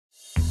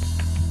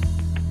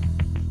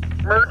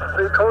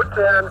Emergency code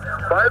 10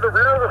 by the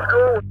rear of the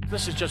school.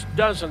 This is just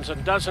dozens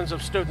and dozens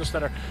of students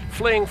that are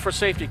fleeing for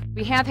safety.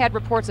 We have had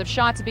reports of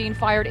shots being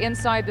fired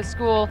inside the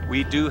school.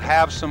 We do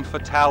have some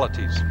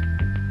fatalities.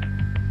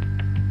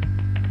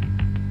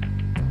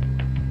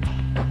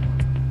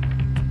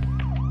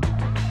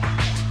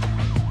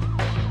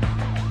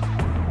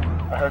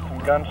 I heard some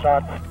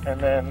gunshots and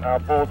then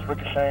bullets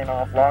ricocheting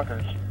off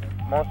lockers.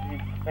 Most of you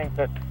think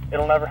that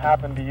it'll never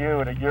happen to you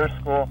at your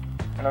school,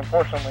 and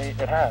unfortunately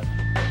it has.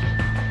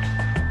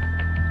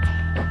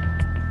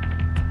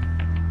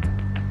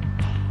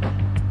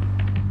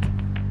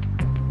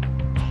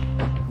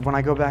 When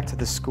I go back to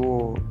the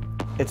school,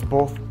 it's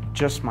both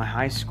just my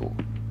high school,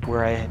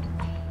 where I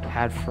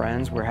had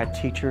friends, where I had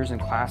teachers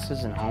and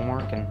classes and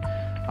homework, and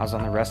I was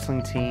on the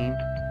wrestling team.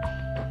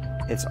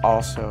 It's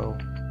also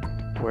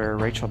where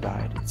Rachel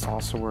died. It's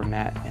also where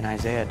Matt and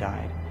Isaiah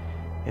died.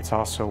 It's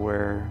also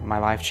where my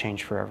life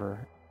changed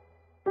forever.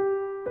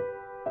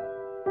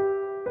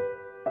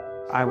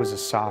 I was a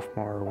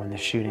sophomore when the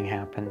shooting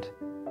happened.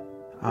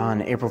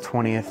 On April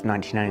 20th,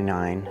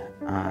 1999,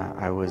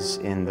 I was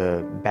in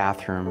the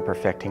bathroom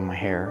perfecting my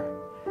hair,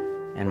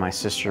 and my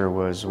sister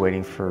was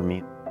waiting for me.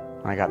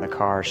 When I got in the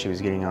car, she was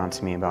getting on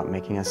to me about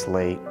making us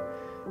late,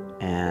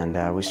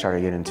 and we started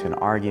getting into an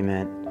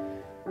argument.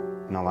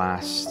 And the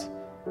last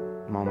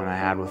moment I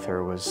had with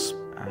her was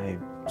I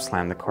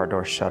slammed the car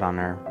door shut on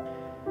her.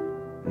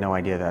 No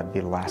idea that'd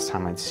be the last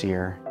time I'd see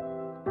her.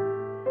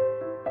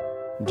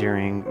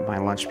 During my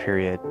lunch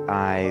period,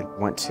 I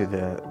went to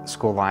the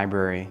school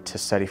library to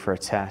study for a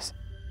test.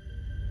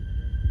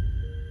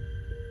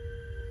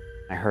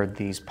 I heard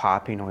these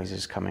popping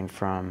noises coming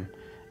from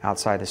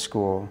outside the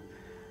school.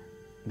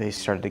 They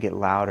started to get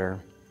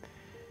louder.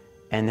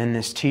 And then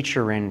this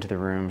teacher ran into the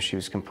room. She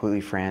was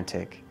completely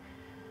frantic.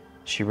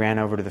 She ran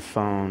over to the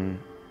phone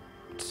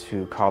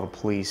to call the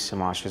police,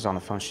 and while she was on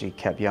the phone, she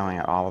kept yelling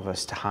at all of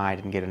us to hide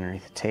and get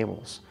underneath the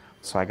tables.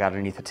 So I got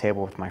underneath the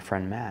table with my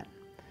friend Matt.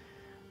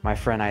 My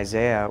friend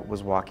Isaiah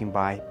was walking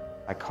by.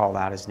 I called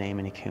out his name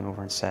and he came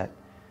over and sat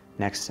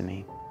next to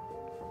me.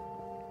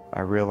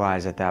 I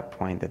realized at that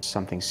point that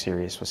something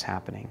serious was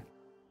happening.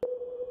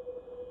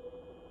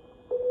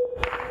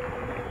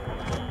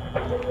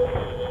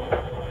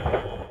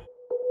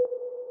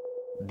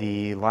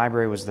 The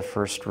library was the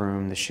first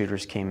room the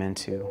shooters came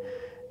into.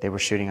 They were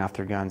shooting off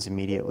their guns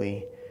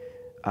immediately.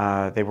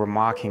 They were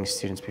mocking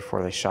students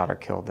before they shot or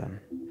killed them,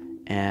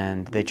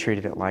 and they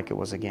treated it like it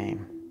was a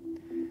game.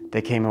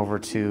 They came over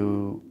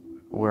to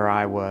where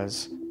I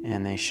was,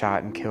 and they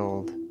shot and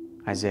killed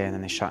Isaiah, and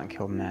then they shot and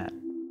killed Matt.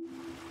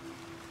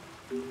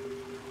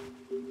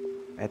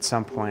 At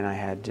some point, I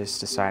had just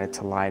decided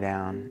to lie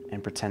down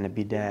and pretend to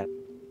be dead.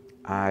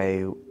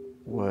 I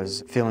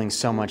was feeling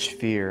so much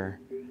fear,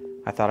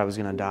 I thought I was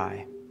gonna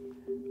die.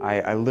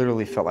 I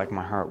literally felt like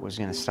my heart was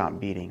gonna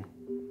stop beating.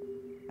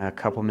 A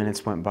couple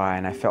minutes went by,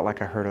 and I felt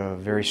like I heard a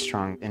very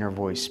strong inner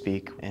voice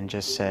speak and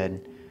just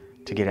said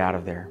to get out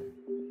of there.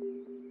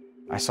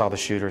 I saw the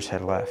shooters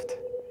had left.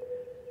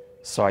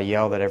 So I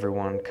yelled at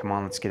everyone, "Come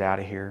on, let's get out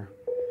of here."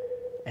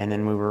 And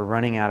then we were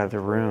running out of the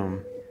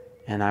room,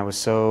 and I was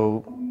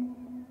so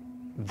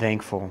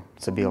thankful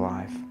to be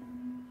alive.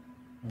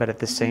 But at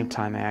the same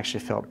time, I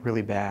actually felt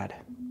really bad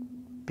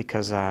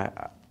because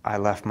I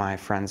left my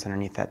friends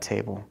underneath that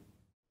table.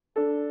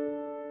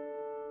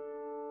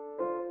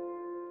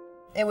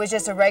 It was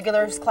just a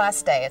regular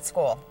class day at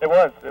school? It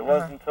was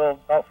until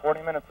about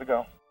 40 minutes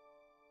ago.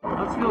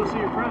 Let's go see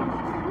your friends.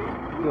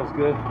 Feels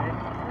good.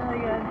 Really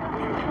good.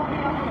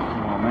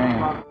 Oh,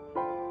 man.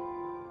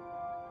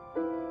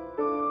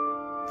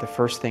 The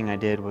first thing I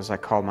did was I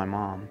called my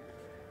mom,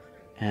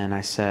 and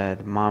I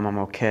said, "Mom, I'm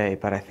okay,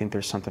 but I think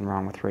there's something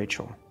wrong with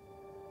Rachel."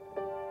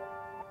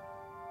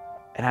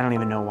 And I don't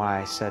even know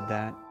why I said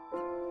that.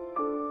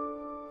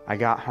 I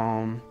got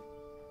home.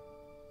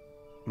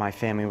 My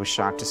family was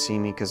shocked to see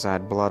me because I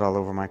had blood all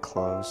over my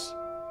clothes.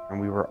 And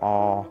we were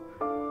all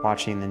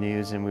watching the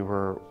news, and we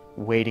were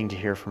waiting to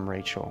hear from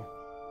Rachel.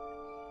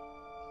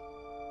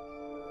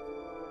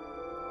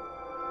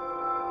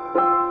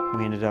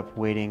 We ended up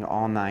waiting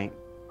all night.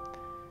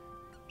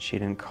 She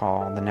didn't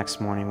call. The next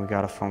morning, we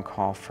got a phone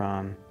call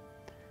from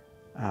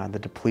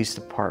the police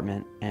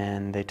department,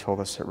 and they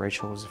told us that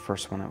Rachel was the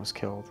first one that was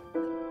killed.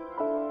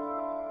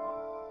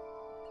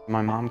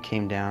 My mom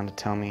came down to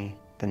tell me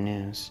the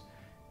news,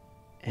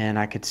 and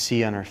I could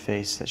see on her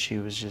face that she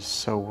was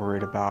just so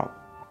worried about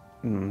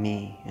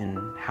me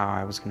and how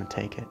I was going to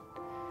take it.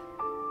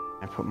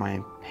 I put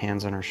my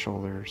hands on her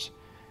shoulders,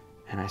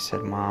 and I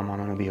said, "Mom, I'm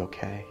going to be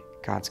okay.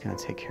 God's going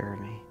to take care of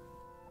me."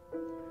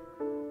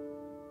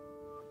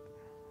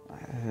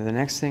 The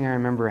next thing I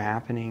remember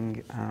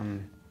happening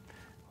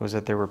was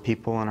that there were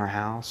people in our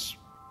house,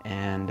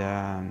 and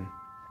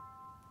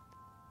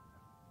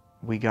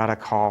we got a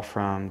call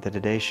from the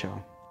Today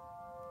Show,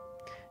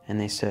 and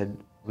they said,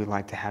 "We'd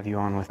like to have you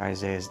on with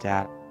Isaiah's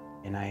dad."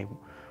 And I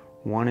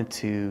wanted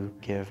to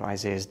give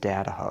Isaiah's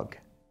dad a hug.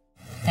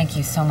 Thank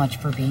you so much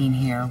for being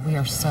here. We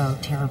are so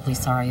terribly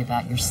sorry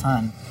about your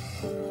son.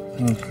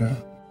 Okay.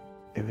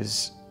 It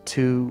was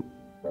two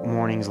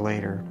mornings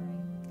later,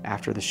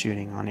 after the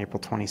shooting on April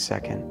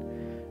 22nd,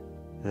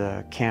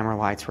 the camera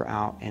lights were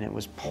out and it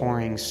was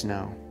pouring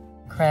snow.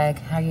 Craig,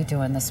 how you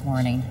doing this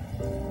morning?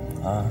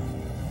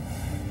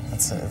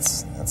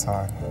 It's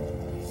hard.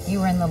 You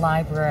were in the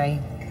library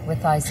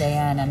with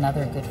Isaiah and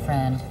another good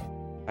friend.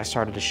 I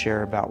started to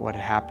share about what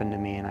had happened to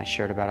me, and I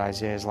shared about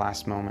Isaiah's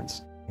last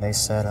moments. They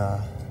said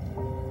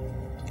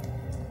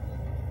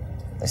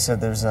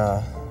there's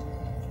a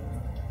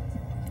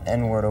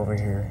N-word over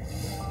here.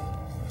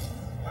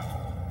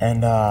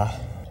 And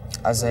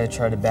Isaiah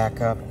tried to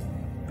back up,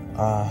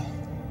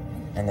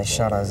 and they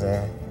shot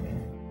Isaiah.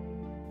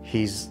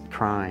 He's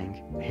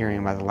crying, hearing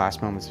about the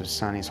last moments of his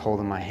son. He's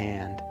holding my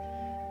hand.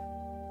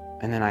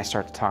 And then I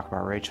start to talk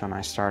about Rachel, and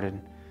I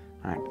started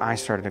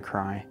to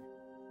cry.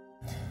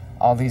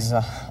 All these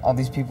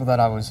people that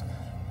I was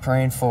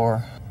praying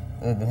for,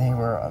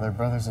 their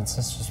brothers and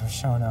sisters were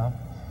showing up.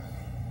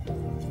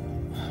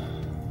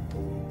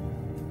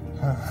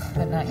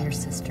 But not your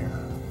sister.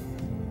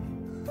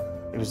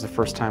 It was the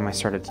first time I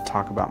started to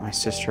talk about my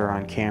sister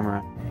on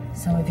camera.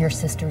 Some of your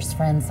sister's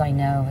friends I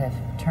know have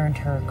turned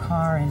her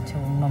car into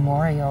a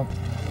memorial.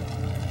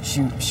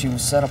 She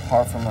was set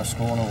apart from her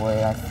school in a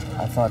way. I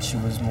thought she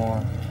was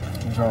more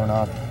grown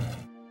up.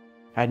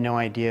 I had no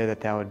idea that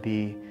that would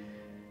be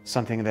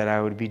something that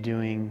I would be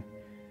doing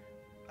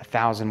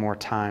 1,000 more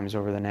times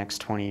over the next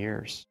 20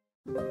 years.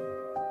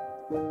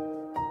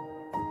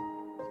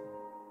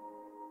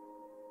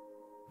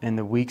 In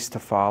the weeks to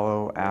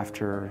follow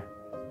after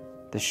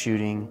the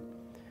shooting,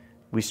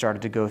 we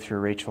started to go through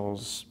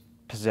Rachel's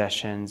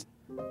possessions.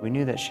 We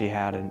knew that she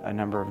had a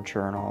number of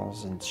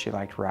journals and she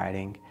liked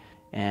writing,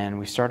 and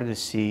we started to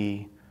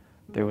see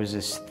there was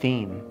this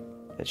theme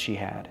that she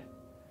had.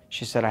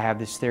 She said, I have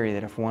this theory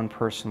that if one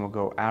person will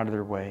go out of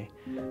their way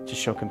to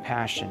show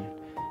compassion,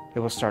 it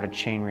will start a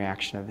chain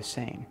reaction of the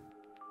same.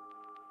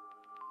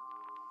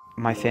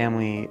 My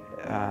family,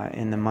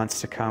 in the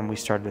months to come, we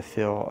started to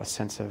feel a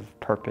sense of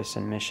purpose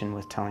and mission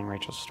with telling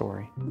Rachel's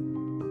story.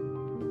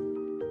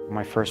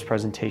 My first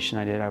presentation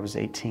I did, I was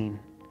 18.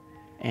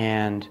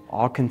 And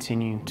I'll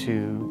continue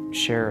to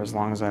share as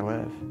long as I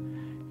live,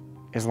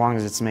 as long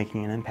as it's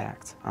making an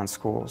impact on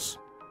schools.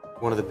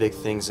 One of the big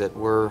things that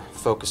we're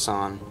focused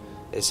on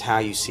is how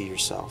you see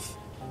yourself.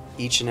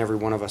 Each and every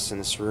one of us in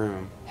this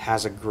room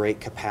has a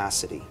great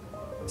capacity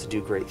to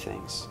do great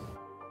things.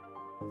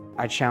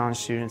 I challenge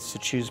students to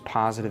choose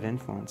positive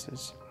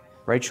influences.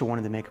 Rachel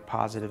wanted to make a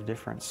positive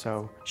difference,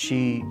 so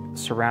she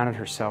surrounded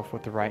herself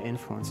with the right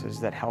influences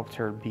that helped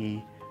her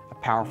be a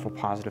powerful,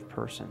 positive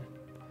person.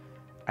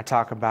 I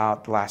talk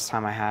about the last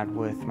time I had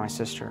with my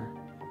sister,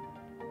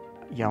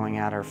 yelling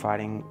at her,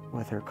 fighting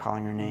with her,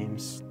 calling her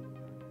names.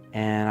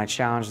 And I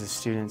challenge the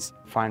students,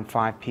 find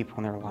 5 people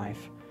in their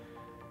life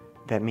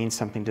that mean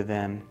something to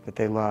them, that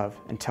they love,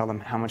 and tell them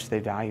how much they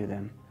value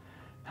them,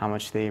 how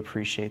much they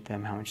appreciate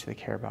them, how much they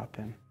care about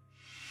them.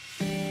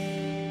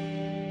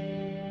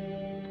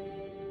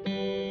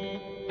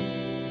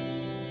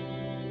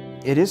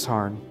 It is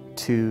hard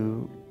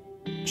to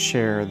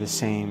share the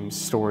same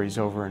stories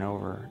over and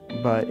over,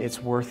 but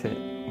it's worth it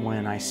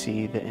when I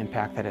see the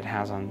impact that it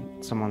has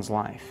on someone's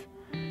life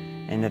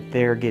and that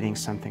they're getting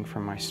something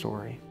from my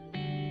story.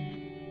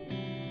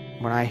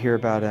 When I hear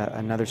about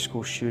another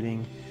school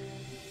shooting,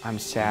 I'm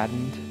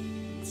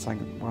saddened. It's like,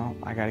 well,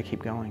 I gotta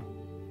keep going.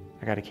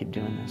 I gotta keep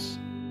doing this.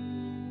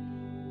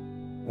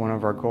 One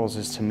of our goals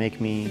is to make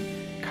me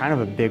kind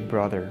of a big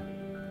brother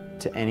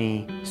to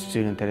any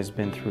student that has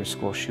been through a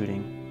school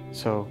shooting.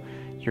 So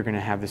you're gonna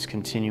have this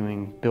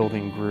continuing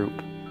building group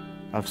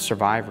of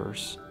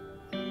survivors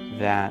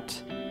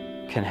that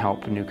can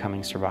help new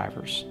coming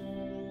survivors.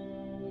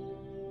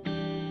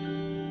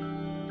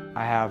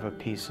 I have a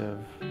piece of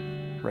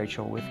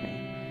Rachel with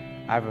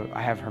me.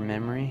 I have her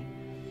memory.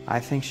 I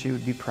think she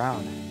would be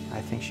proud. I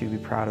think she would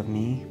be proud of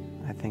me.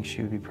 I think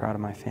she would be proud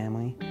of my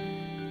family.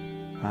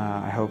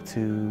 I hope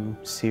to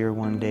see her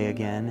one day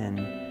again,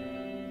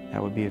 and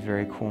that would be a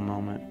very cool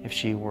moment if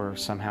she were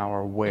somehow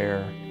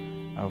aware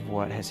of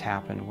what has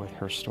happened with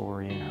her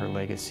story and her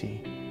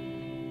legacy,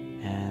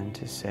 and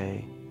to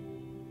say,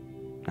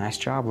 nice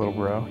job, little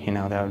bro. You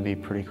know, that would be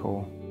pretty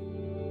cool.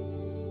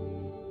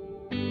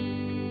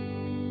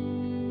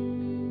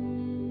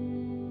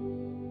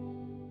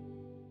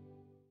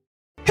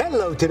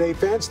 Hello Today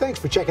fans, thanks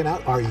for checking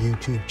out our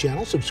YouTube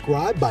channel.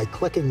 Subscribe by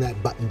clicking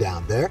that button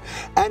down there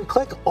and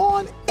click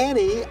on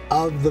any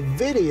of the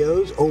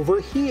videos over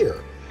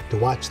here to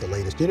watch the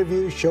latest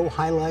interviews, show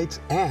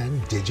highlights,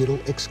 and digital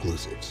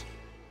exclusives.